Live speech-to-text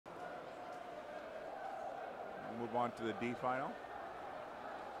move on to the D final.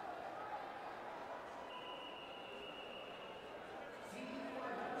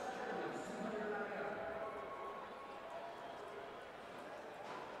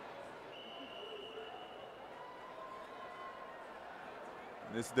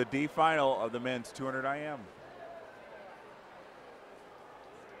 This is the D final of the men's 200 IM.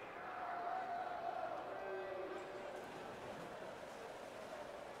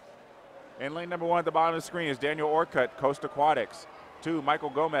 In lane number 1 at the bottom of the screen is Daniel Orcutt, Coast Aquatics. 2,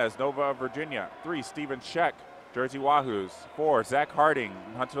 Michael Gomez, Nova, Virginia. 3, Stephen Scheck, Jersey Wahoos. 4, Zach Harding,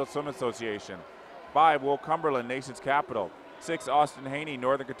 Huntsville Swim Association. 5, Will Cumberland, Nation's Capital. 6, Austin Haney,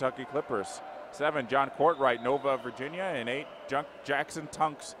 Northern Kentucky Clippers. 7, John Courtwright, Nova, Virginia. And 8, Jackson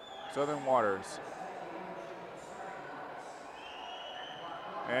Tunks, Southern Waters.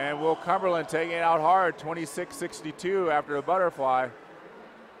 And Will Cumberland taking it out hard, 26.62 after the butterfly.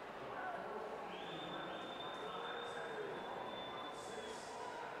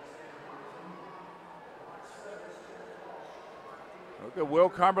 Look at Will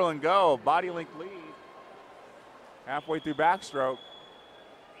Cumberland go, body link lead. Halfway through backstroke.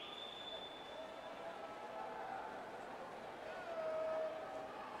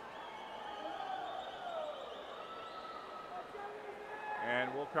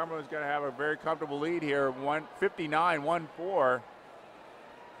 And Will Cumberland's going to have a very comfortable lead here, 159.14.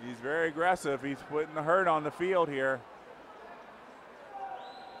 He's very aggressive. He's putting the hurt on the field here.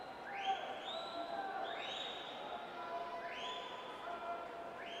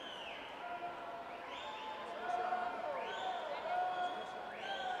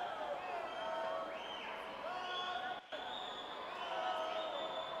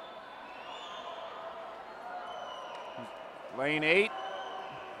 Lane 8,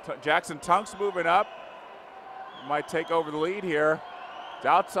 Jackson Tunks moving up. Might take over the lead here. The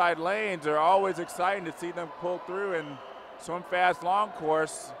outside lanes are always exciting to see them pull through and swim fast long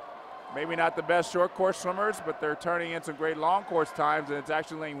course. Maybe not the best short course swimmers, but they're turning in some great long course times, and it's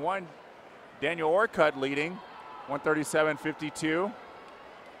actually lane 1, Daniel Orcutt leading, 137.52.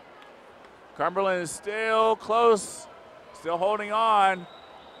 Cumberland is still close, still holding on.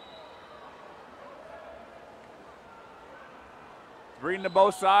 Reading to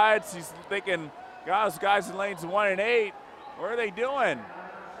both sides, he's thinking, gosh, guys in lanes 1 and 8, what are they doing?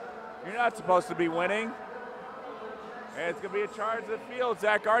 You're not supposed to be winning. And it's going to be a charge to the field.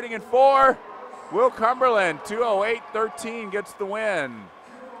 Zach Harding in 4. Will Cumberland, 2:08.13 gets the win.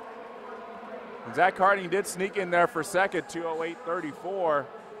 And Zach Harding did sneak in there for second, 2:08.34.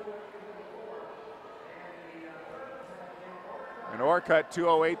 And Orcutt,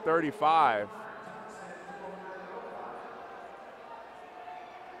 2:08.35.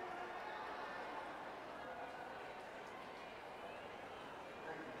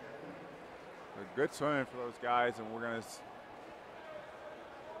 Good swimming for those guys, and we're going to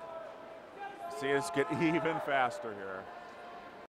see us get even faster here.